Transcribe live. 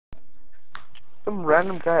Some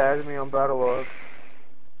random guy added me on Battle Log.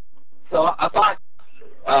 So I thought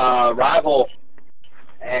Rival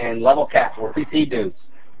and Level Cap were PC dudes.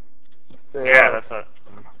 Yeah, that's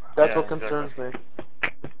yeah, what concerns me.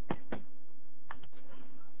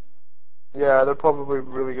 Yeah, they're probably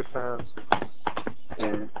really good fans.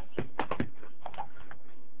 Yeah.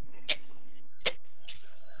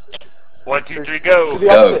 1, 2, 3, go. Do the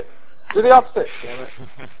opposite. Do the opposite. Damn it.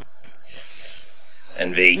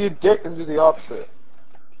 Envy. Do you dick and do the opposite.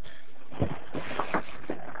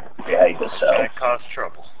 Behave Gonna yourself. cause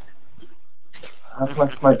trouble. How can I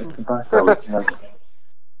smoke this tobacco?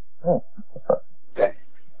 Oh, what's that? Okay.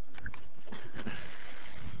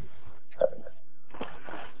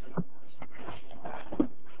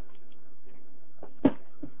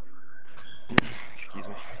 Excuse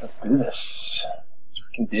me. Let's do this.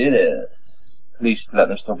 We can do this. Please let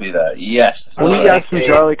them still be there. Yes. When you guys from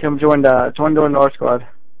Charlie come join the North Squad.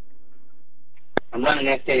 I'm running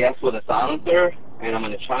SKS with a silencer, and I'm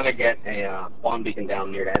going to try to get a spawn beacon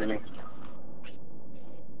down near the enemy.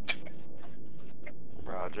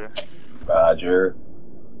 Roger. Roger.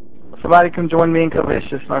 Somebody come join me and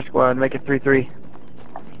Covicious North Squad. Make it 3-3.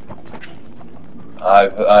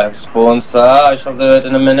 I've spawned, sir. I shall do it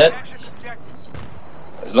in a minute.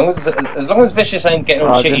 As long as Vicious ain't getting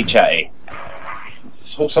all chitty chatty.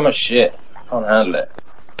 It's all so much shit. Can't handle it.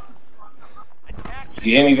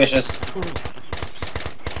 You hear me, Vicious?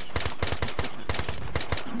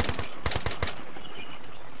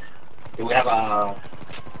 Do we have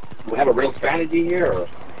a real strategy here, or?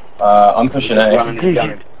 I'm pushing A.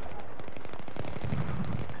 Running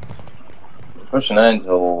Pushing A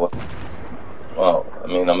until... Well, I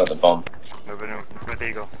mean, I'm at the bomb. Moving in with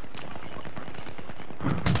Eagle.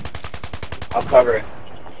 I'll cover it.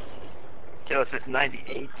 Kill us at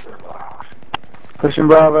 98. Pushing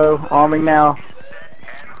Bravo. Arming now.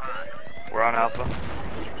 We're on Alpha.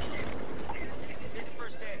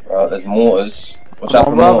 Right, there's mortars. Watch out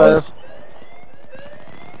for Bravo. mortars.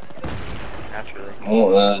 Naturally.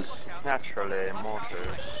 Mortars. Naturally,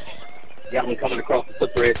 mortars. Got one coming across the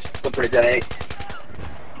footbridge. Footbridge at 8.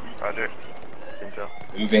 Roger. Think so.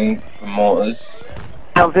 Moving for mortars.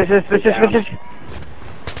 Help, Vicious.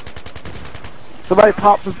 Somebody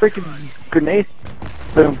pop some freaking grenades.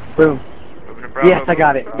 Boom, boom. Moving to Bravo. Yes, I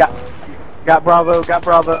got it. Got Bravo.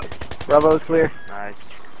 Bravo's clear. Nice.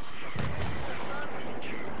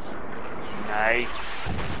 Nice.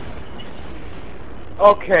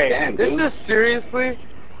 Okay, Damn, this dude. is seriously...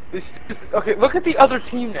 Okay, look at the other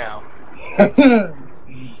team now.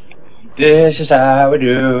 This is how we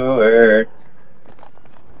do it.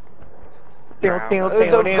 The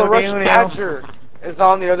Russian Badger is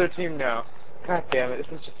on the other team now. God damn it, this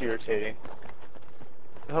is just irritating.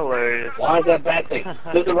 Hilarious. Why is that a bad thing?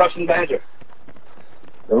 Who's the Russian Badger?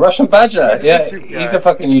 The Russian Badger, yeah, YouTube he's guy. a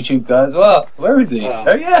fucking YouTube guy as well. Where is he? Oh.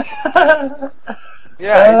 Oh yeah.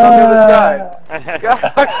 Yeah, he's on the other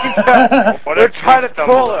side. What They're if trying we to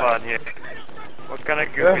stumble pull us. upon here? What kind of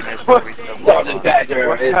goofiness will we stumble Russian upon? Badger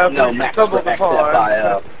What is happened? no You match stumbled for upon.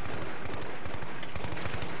 XFIL.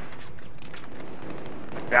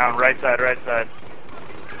 Down, right side.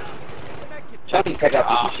 Chucky pick up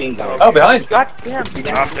his machine gun. Oh, behind. God damn.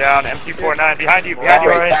 Drop down, MC49, behind you, Back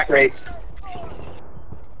right? race.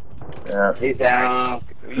 Yeah. He's down.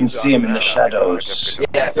 You can see him in the shadows.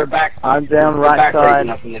 Yeah, they're back. I'm down They're right back racing side.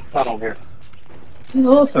 up in this tunnel here. This is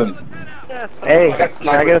awesome. Hey, can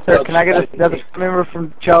I get another member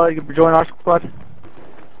from Charlie to join our squad?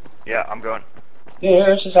 Yeah, I'm going.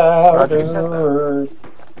 This is how we do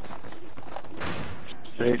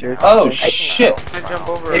it. Oh shit! I jump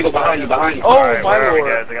over. Eagle behind you. Oh, Alright, my where are we,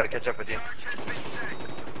 lord. guys? I gotta catch up with you.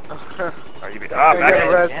 Are you be I back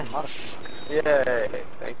got a again. Yay,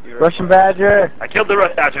 thank you. Russian Badger. I killed the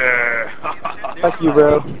Rust Badger! Fuck you,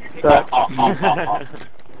 bro. Suck. Oh,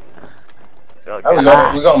 we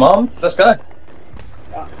got them armed. Let's go.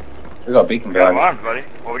 We got a beacon We got him behind. armed, buddy.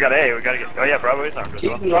 Well, we got A. We gotta get. Oh yeah, Bravo is armed as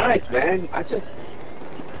well. Jesus Christ, man. I just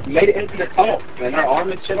made it into the tunnel, and they're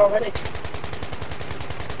armed and shit already.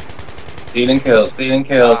 Stealing kills.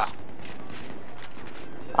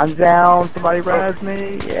 I'm down. Somebody res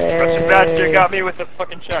me. Yay. Russian Badger got me with the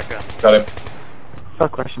fucking shotgun. Got him.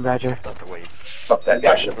 Fuck Russian Badger. That's the way. Fuck that He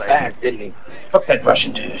got Russian. the bag, didn't he? Fuck that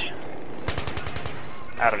Russian dude.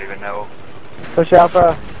 I don't even know. Push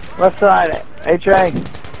Alpha. Left side. A-train.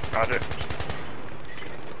 Roger.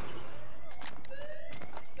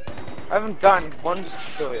 I haven't gotten one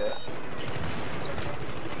kill yet.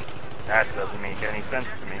 That doesn't make any sense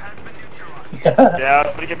to me. Yeah,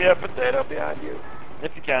 somebody give me a potato behind you.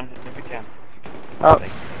 If you can. Oh.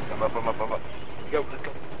 Thank you. Come up. Go, let's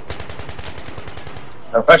go.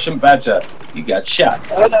 A Russian Badger, you got shot.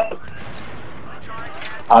 Hello.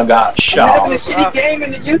 I got I'm shot. having a shitty game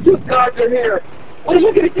and the YouTube gods are here. What am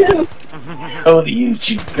I gonna do? Oh, the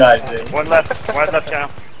YouTube guys. One left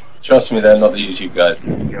channel. Trust me, they're not the YouTube guys.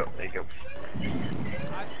 There you go.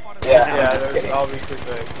 Yeah. they're obviously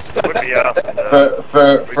big. Would be awesome.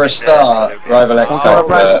 For a start,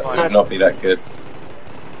 rivaLxfactor would not be that good.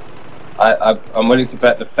 I'm willing to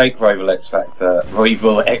bet the fake rivaLxfactor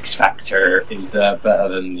is better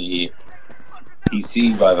than the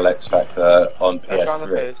PC rivaLxfactor on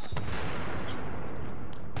PS3.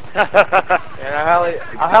 And I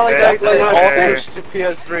highly doubt they all switch to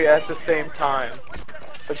PS3 at the same time.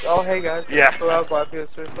 It's, oh hey guys, Yeah. go out, buy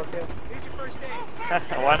PS3, fuck yeah.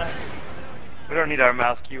 Why not? We don't need our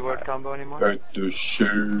mouse keyboard combo anymore. Get the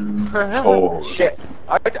shoe forward. Shit.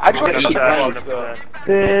 I just want to keep going, so.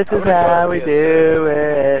 This is how we do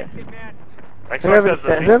it. Whoever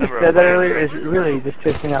said that earlier is really just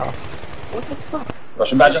pissed me off.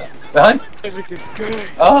 Russian Badger, behind.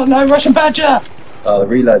 Oh no, Russian Badger! Oh, the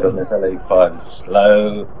reload on this LA5 is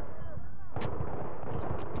slow.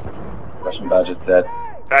 Russian Badger's dead.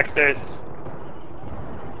 Backstairs.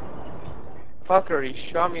 Fucker, he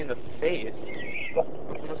shot me in the face.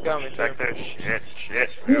 Almost got me. Backstairs. Shit.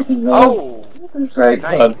 This is Oh! This is great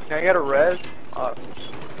Nice. fun. Can I get a res?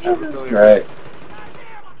 This is great.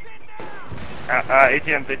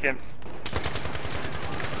 ATMs.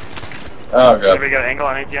 Oh Did we god. get an angle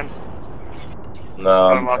on ATMs? No,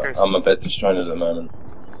 Unlockers. I'm a bit distracted at the moment.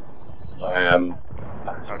 I am.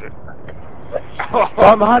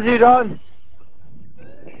 Oh, behind you, Don.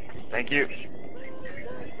 Thank you.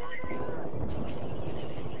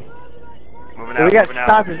 Moving We out, got moving out.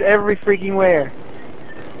 snipers every freaking where.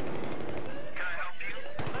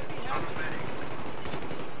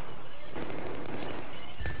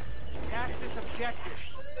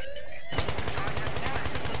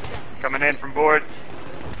 Coming in from board.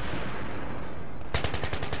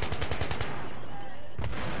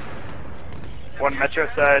 One metro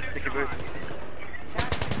side, sticky boost.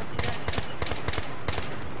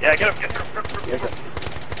 Yeah, get him.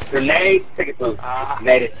 Grenade, take it through.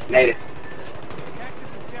 Nade it.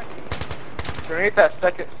 Grenade that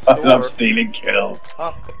second I door. love stealing kills.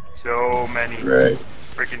 Oh. So many Great.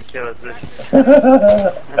 freaking kills.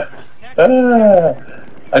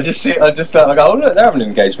 I just like, oh look, they're having an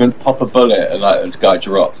engagement. Pop a bullet and like the guy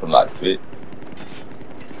drops. I'm like, sweet.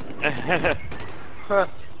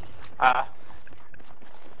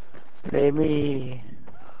 Maybe.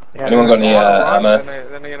 Yeah, Anyone got any ammo?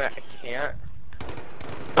 Then again, I can't.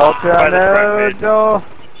 Ultra, no.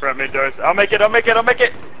 Front mid doors. I'll make it. I didn't make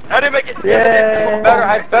it. Yeah.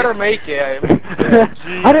 I better make it.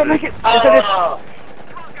 I didn't make it. Our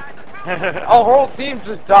whole team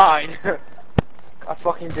just died. God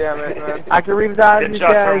fucking damn it, man. I can revive Good you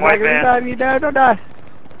shot guys. from I White can Man. revive you. No, don't die.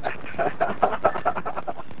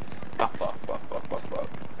 Fuck.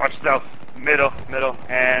 Watch stealth. Middle,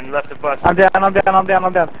 and left of bus. I'm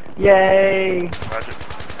down. Yay. Roger.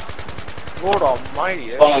 Lord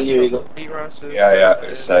almighty. Following you, Eagle. Yeah,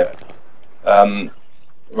 it's safe.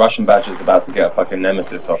 Russian Badger's about to get a fucking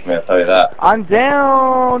nemesis off me, I'll tell you that. I'm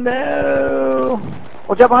down. No.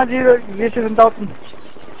 Watch out behind you. Vicious and Dalton.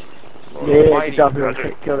 Yeah, good job, hero.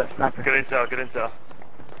 Roger. Kill that sniper. Good intel.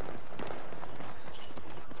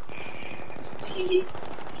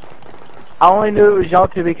 I only knew it was y'all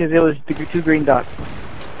two because it was the two green dots.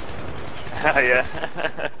 Yeah.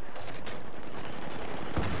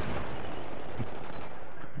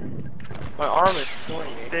 My arm is killing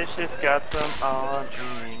me. This just got some on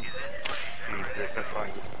me. Jesus, that's fine.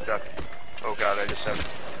 Duck. Oh god, I just have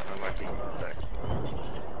unlucky.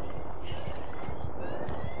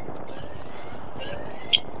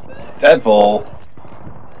 Devil.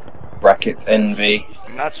 Brackets envy.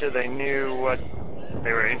 I'm not sure they knew what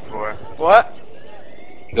they were in for. What?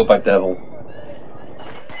 Go by Devil.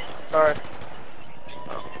 Sorry.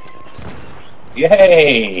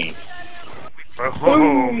 Yay!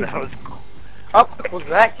 Boom! That was cool. How quick was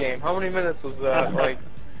that game? How many minutes was that? Like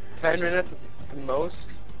 10 minutes at the most?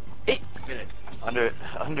 8 minutes. Under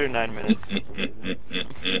 9 minutes.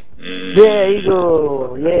 Yeah,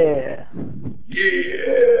 Eagle. Yeah.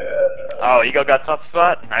 Yeah! Oh, Eagle got top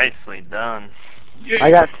spot? Nicely done. I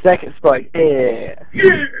got second spot. Yeah.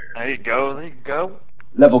 There you go.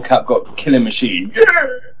 Level cap got killing machine.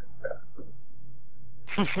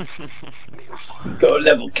 Go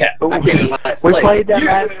level cap. I can't even let it We play. played that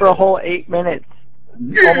match for a whole 8 minutes.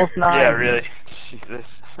 Almost 9. Yeah, really. Jesus.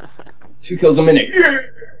 2 kills a minute.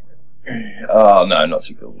 Oh no, not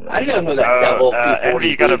 2 kills a minute. I didn't know who that Devil Envy,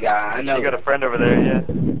 you got a guy. I know you got a friend over there, yeah.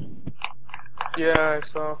 Yeah,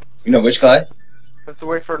 I saw. You know which guy? Have to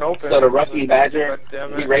wait for an open. So the Russian Badger, God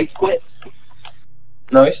damn he it. rage quit?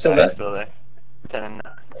 No, he's still He's there. still there. 10 and 9.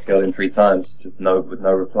 I killed him 3 times with no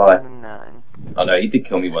reply. 10 and 9. Oh no, he did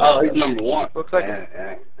kill me once. Oh, he's number 1. Looks like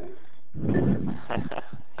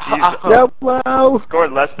YOLO!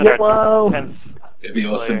 Scored less than YOLO! our 10th. It'd be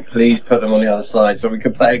awesome. Please put them on the other side so we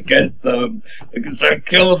can play against them. Because they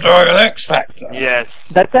killed rivaLxfactor. Yes.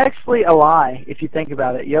 That's actually a lie, if you think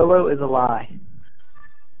about it. YOLO is a lie.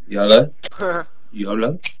 YOLO?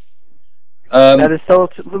 YOLO? That is so...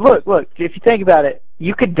 Look, if you think about it,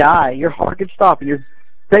 you could die, your heart could stop, and you're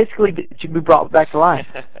basically should be brought back to life.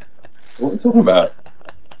 What are we talking about?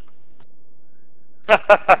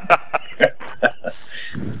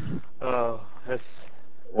 Oh, that's...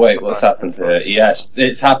 Wait, what's happened here? Yes,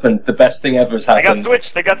 it's happened. The best thing ever has They got happened.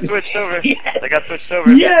 switched. They got switched over. Yes. They got switched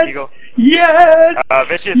over. Yes. Eagle. Yes!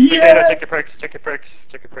 Vicious. Yes. Potato. Check your perks. Check your perks.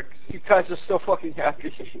 Check your perks. You guys are so fucking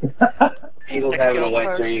happy. Eagle's having a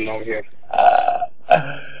wet dream over here.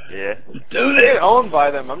 Yeah. Let's do You this! get owned by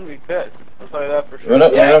them, I'm gonna be pissed. I'll tell you that for sure. We're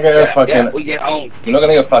not gonna get fucking. Yeah, we get owned. We're not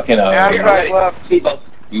gonna get fucking owned. Yeah, you guys left.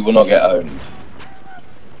 We will not get owned.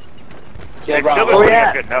 They're Rob, still where putting we up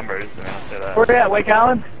at? good numbers. I mean, I'll say that. Where you at, Wake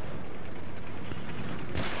Island?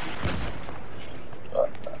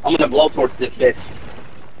 I'm gonna blow towards this bitch.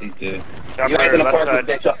 Please do. You ain't Chopper, gonna left park side.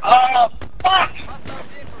 this bitch up. Oh, fuck!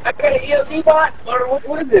 I got an ELD bot? Or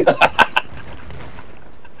what is this?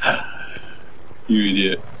 You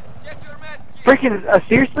idiot. Freaking,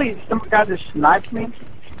 seriously? Some guy just sniped me?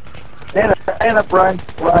 Stand up, run.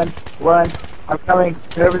 I'm coming.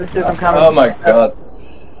 Whoever this is, I'm coming. Oh my god.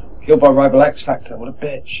 Killed by rivaLxfactor, what a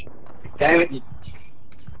bitch. Damn it. You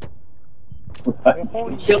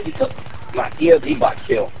took my ELD bot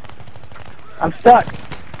kill. I'm stuck.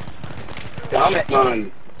 Damn it,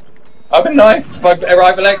 man. I've been knifed by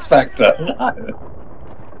rivaLxfactor.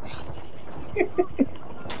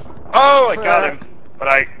 Oh, I got him.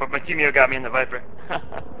 But my teammate got me in the Viper.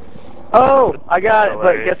 Oh, I got it, but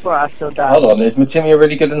Hilarious. guess what? I still died. Hold on, is Matimia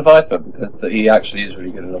really good in the Viper? Because he actually is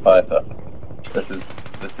really good in the Viper. This is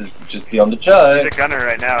just beyond a He's joke. a gunner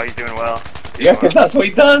right now. He's doing well. Yeah, because that's what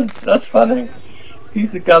he does. That's funny.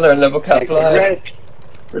 He's the gunner in level cap life.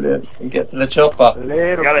 Brilliant. And get to the chopper.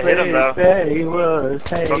 Little Gotta hit him, though. said he was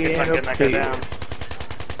Focus hanging on getting that guy down.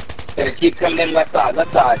 Gotta keep coming in left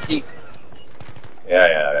side, keep.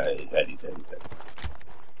 Yeah, he's dead.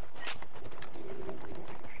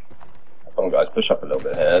 Come on, guys, push up a little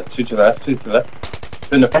bit here. 2 to left, 2 to left.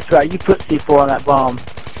 2 in the That's right, you put C4 on that bomb.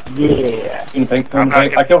 Yeah. 2 in the pink, 2 I'm in the not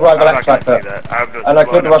pink. gonna- I killed I'm not gonna rivaLxfactor. do that. I'll just And I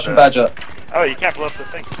blow killed the up Russian Badger. Oh, you can't blow up the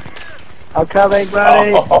thing. I'm coming,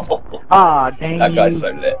 buddy. Oh, Aw, dang that guy's you.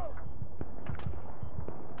 so lit.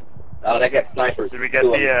 Oh, they got snipers. Did we get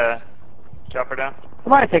the chopper down?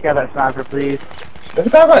 Somebody take out that sniper, please. There's a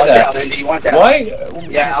guy right Watch out, there. Andy, you want that? Why?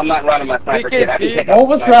 Yeah, I'm not running my sniper kit. I can take out What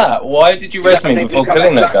was the sniper. that? Why did you res me before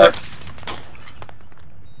killing that guy?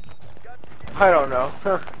 I don't know.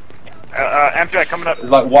 Amtrak coming up. There's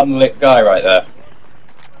like one lit guy right there.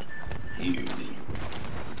 You.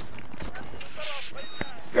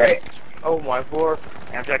 Great. Oh my lord.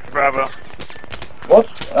 Amtrak to Bravo.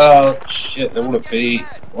 What? Oh shit, they're all a B.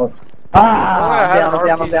 What? Ah, Oh, I had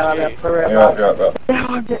I'm an down. RPG. Hurry You're up. up, you're up,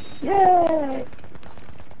 you're up. Yay!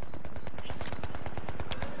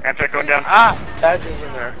 Amtrak going down. Badger's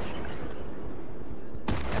in there.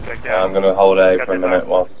 Amtrak Yeah, I'm down. gonna hold A Got for a that minute back.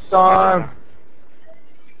 whilst. Storm.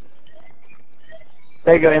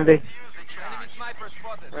 There you go, Envy.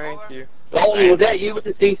 Thank you. Dalton, was that you with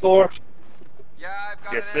the C4?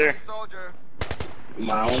 Yes, sir.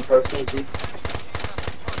 My own personal C4.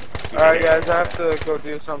 Alright guys, I have to go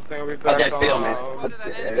do something. I'll be back Okay, on, feel, man.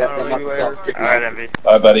 later. Alright, Envy.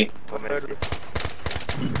 Bye, buddy. We'll miss you.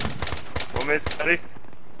 We'll miss you, buddy.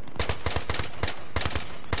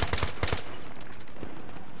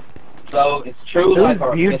 So, it's true, Who's like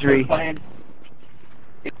our Budry? business plan.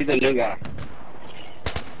 He's a new guy.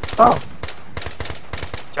 Oh,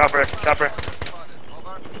 Chopper.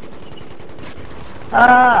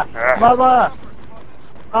 Mama,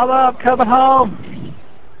 I'm coming home.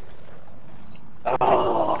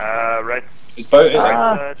 Oh. Right. Is boat?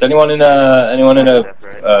 Right Is anyone in a That's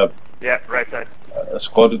right. Yeah, right side. a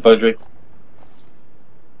squad with Bodri?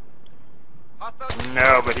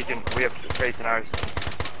 No, but we have space in ours.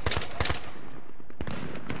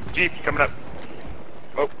 Jeep coming up.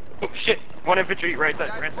 Oh shit. One infantry, right side.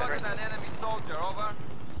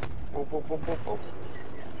 Whoa.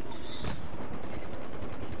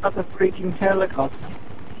 That's a freaking helicopter.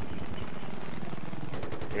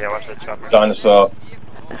 Yeah, watch that chopper. Dinosaur.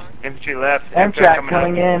 Infantry left. Amtrak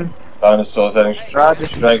coming in. Dinosaur's heading Roger.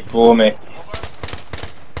 straight for me.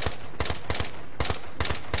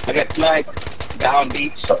 I got sniped. Down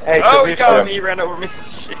beach. Hey, Oh, to he be got fair, me. He ran over me.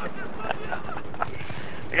 Shit.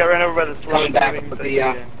 I got ran over by the slow Coming back moving with thing.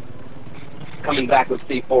 the, coming back with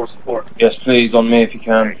C4 support. Yes, please, on me if you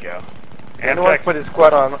There can. you go. anyone put his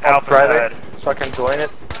squad on Alpha Friday side. so I can join it?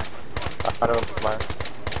 I don't mind.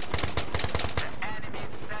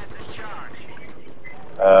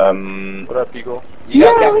 What up, Eagle? You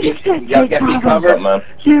guys got me What's covered. up, man?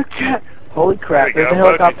 You can't. Holy crap! There There's we a go.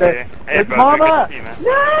 helicopter. Hey, There's Bo, Mama. good to see you, man.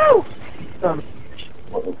 No.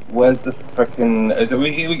 Where's the frickin'... Is it...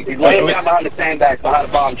 He's laying down behind the sandbags behind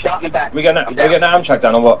the bomb. Shot in the back. We getting I'm an down. Amtrak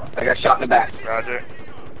down or what? I got shot in the back. Roger.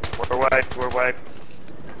 We're wiped. We're wiped.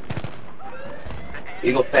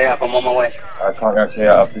 Eagle, stay up. I'm on my way. I can't guarantee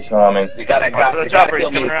up this arming. You gotta, Watch for the you gotta chopper. He's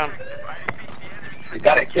kill me. coming around. You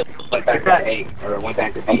gotta kill me. Went back to 8 or went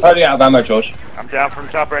back to I'm B. totally out of ammo, George. I'm down from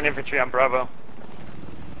chopper and infantry. I'm Bravo.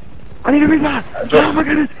 I need a revive. George. Oh my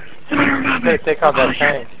goodness. Somebody revive me. Hey, take out that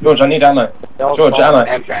tank. George, I need ammo. That was George, fun.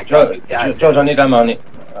 ammo. Amtrak. George, I need ammo. I need...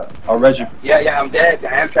 I'll res you. Yeah, I'm dead. The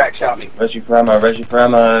Amtrak shot me. Res you for ammo. Res you for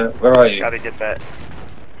ammo. Where are you? Gotta get that.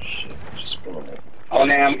 Shit, just spawned it. On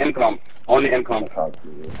the MCOM. On the MCOM. I can't see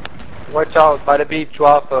you. Watch out by the beach,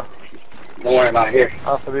 Alpha. Don't worry about it. Here.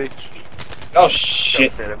 Alpha Beach. Oh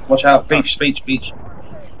shit! Watch out! Beach, beach, beach.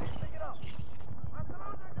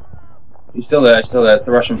 He's still there. He's still there. It's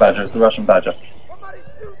the Russian Badger. It's the Russian Badger.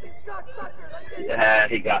 Yeah,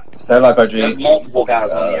 he got. Stay alive, OG. There's multiple guys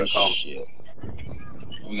on the MCOM. Shit.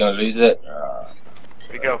 We're gonna lose it.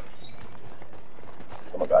 Here we go.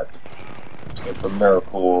 Come on, guys. Let's go for a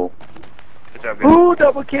miracle. Good job, guys. Ooh,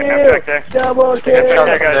 double kill. Amtrak there. Double kill. Amtrak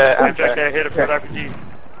there, guys. Amtrak. Amtrak there. Hit it for RPG.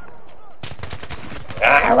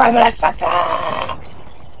 rivaLxfactor!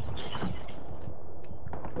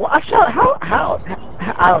 Well, I shot. How?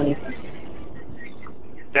 I don't even.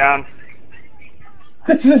 Down.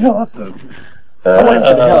 This is awesome. I went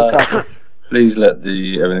into the helicopter. Please let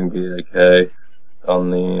everything be okay on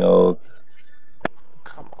the old.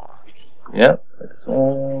 Come on. Yep, it's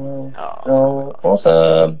all so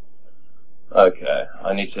awesome. Okay,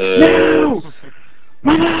 I need to. No!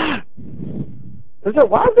 Mama!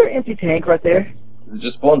 Why is there an empty tank right there? Is it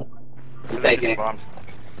just spawned? I'm taking it. Bombs.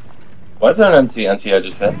 Why is there an anti-air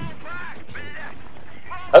just there?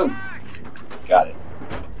 Oh, got it.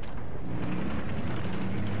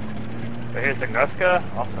 So here's the Tunguska.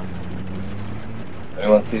 Awesome.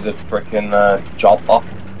 Anyone see the frickin' chopper?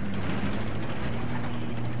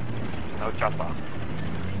 No chopper.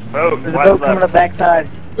 Boom. There's a Wide boat coming left. up backside.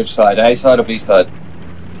 Which side? A side or B side?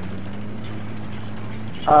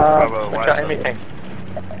 Bravo. Watch Wide out, left. enemy tank.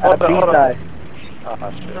 B side.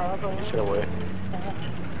 Oh, shit. Shit away.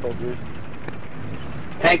 So good.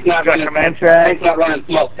 Tank's not Got running. command. Tank's not running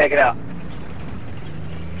smoke. Take it out.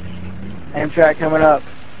 Amtrak coming up.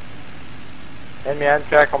 Enemy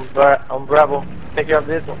Amtrak on Bravo. Take care of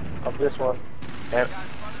this one. Yep.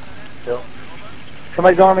 Still.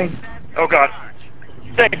 Somebody's arming. Oh god.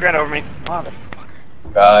 Tank ran over me.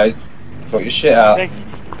 Guys, sort your shit out. Tank.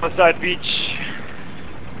 Left side beach.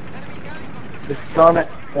 Just storm it.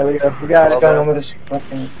 There we go. We got What's it. going on with this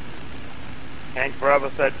fucking... Tank Bravo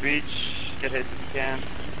side beach. Get hit if you can.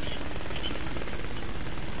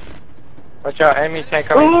 Watch out, enemy tank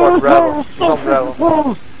coming for Bravo. He's on Bravo.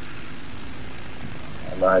 Oh,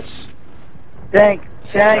 Nice. tank.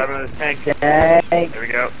 Grabbing this tank. Tank. There we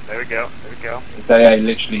go. There we go. There we go. This AA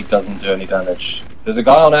literally doesn't do any damage. There's a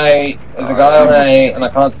guy on A, and I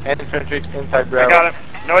can't... Infantry inside I Bravo. got him.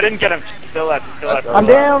 No, I didn't get him. Still left. Still left. I'm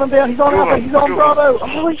down. He's on Two of Alpha. them, He's on two of Bravo.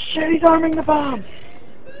 Holy shit, he's arming the bomb.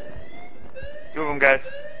 Two of them, guys.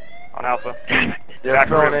 On Alpha. They're Back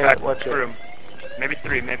throwing room. in. Back Watch it. room. Maybe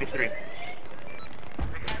three. Maybe three.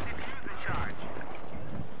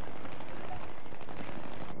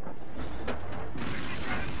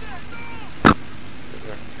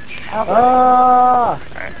 Ah!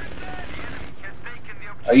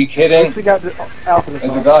 Are you kidding? We got the Alpha.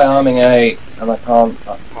 There's a guy arming A, and I can't...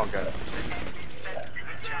 Come on, guys.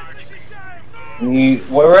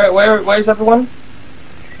 Where's everyone?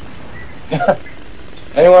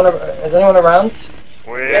 Is anyone around?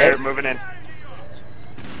 We're moving in.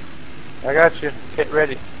 I got you. Get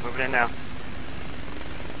ready. Moving in now.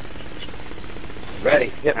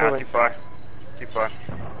 Ready. Get Nah, too moving. far. Too far.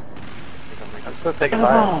 I'm still taking Come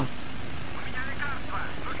fire.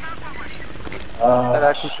 on. That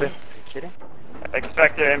actually fit. Kidding?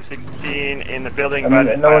 Xfactor M16 in the building I by mean,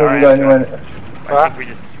 the... no one will go anywhere. I think we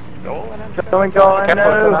just stole an M16. Going, Careful,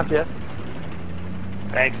 no. not yet.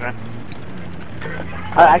 Thanks, man.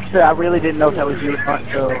 I really didn't know if that was you,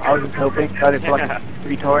 so I was just hoping. I didn't feel like a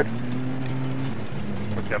retard.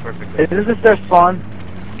 Worked out perfectly. Is this their spawn?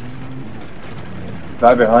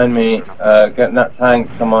 Guy behind me, get in that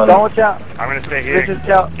tank, someone. Don't watch out. I'm gonna stay here. Vicious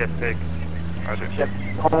out. Get big. Arthur. Yep.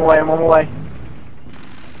 I'm on my way, I'm on my way.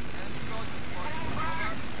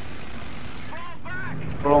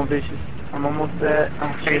 Roll on Vicious. I'm almost there. Oh,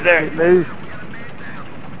 He's there. Move.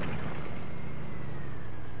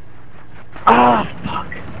 Ah, fuck.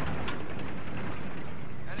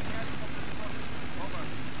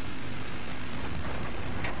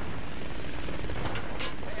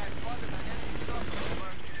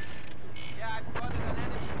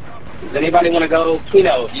 Does anybody want to go,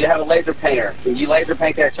 Kino? Do you have a laser painter? Can you laser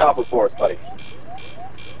paint that chopper for us, buddy?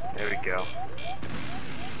 There we go.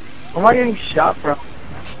 Where am I getting shot from?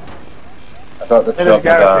 I got the Hey, there's a chopper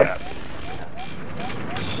guy right down.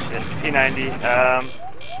 It's P90.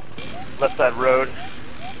 Left side road.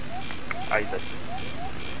 Isaac.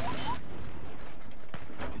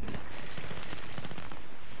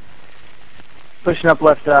 Pushing up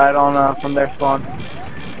left side on from their spawn.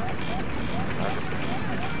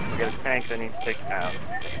 We got a tank that needs taken out.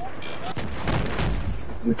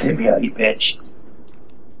 You tibia, you bitch.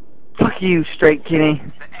 Fuck you, straight Kenny.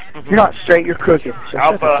 You're not straight, you're crooked. So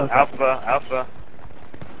shut the Alpha, fuck up. Alpha, Alpha.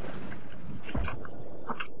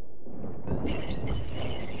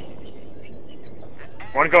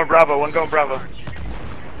 One going Bravo, one going Bravo.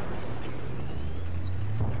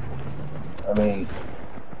 I mean,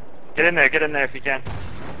 Get in there if you can.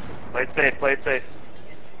 Play it safe, play it safe.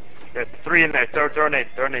 There's 3 in there, throw a nade,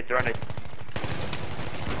 throw a nade, throw a nade.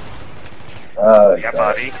 Yeah, God.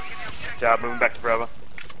 Bobby. Good job, moving back to Bravo.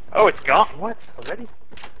 Oh, it's gone? What? Already?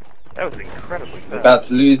 That was incredibly fast. About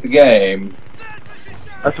to lose the game.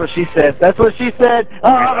 That's what she said. That's what she said.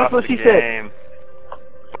 Oh, that's what she said.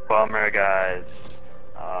 Bummer, guys.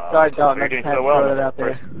 Sorry, Dog. You're I doing just had so to well. throw that out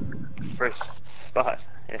there. First spot.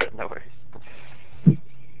 Yeah, no worries.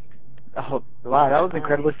 Oh, wow, that was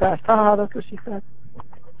incredibly fast. Ah, that's what she said.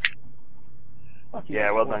 Fuck you.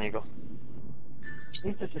 Yeah, well done, Eagle.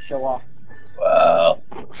 He's just a show off. Wow.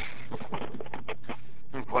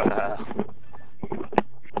 Wow.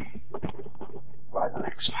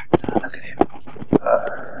 rivaLxfactor, look at him.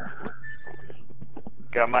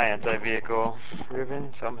 Got my anti-vehicle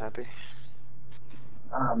driven, so I'm happy.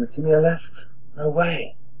 Ah, Matinea left? No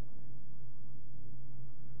way.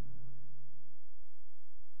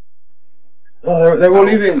 Oh, they're all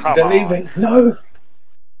leaving. come They're on. leaving. No.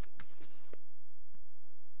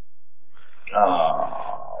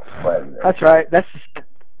 Oh, well. That's right. That's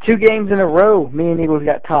 2 games in a row. Me and Eagles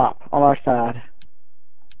got top on our side.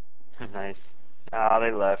 Nice. Ah,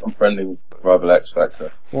 they left. I'm friendly with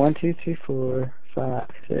rivaLxfactor. 1, 2, 3, 4, 5,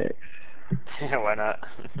 6. Yeah, why not?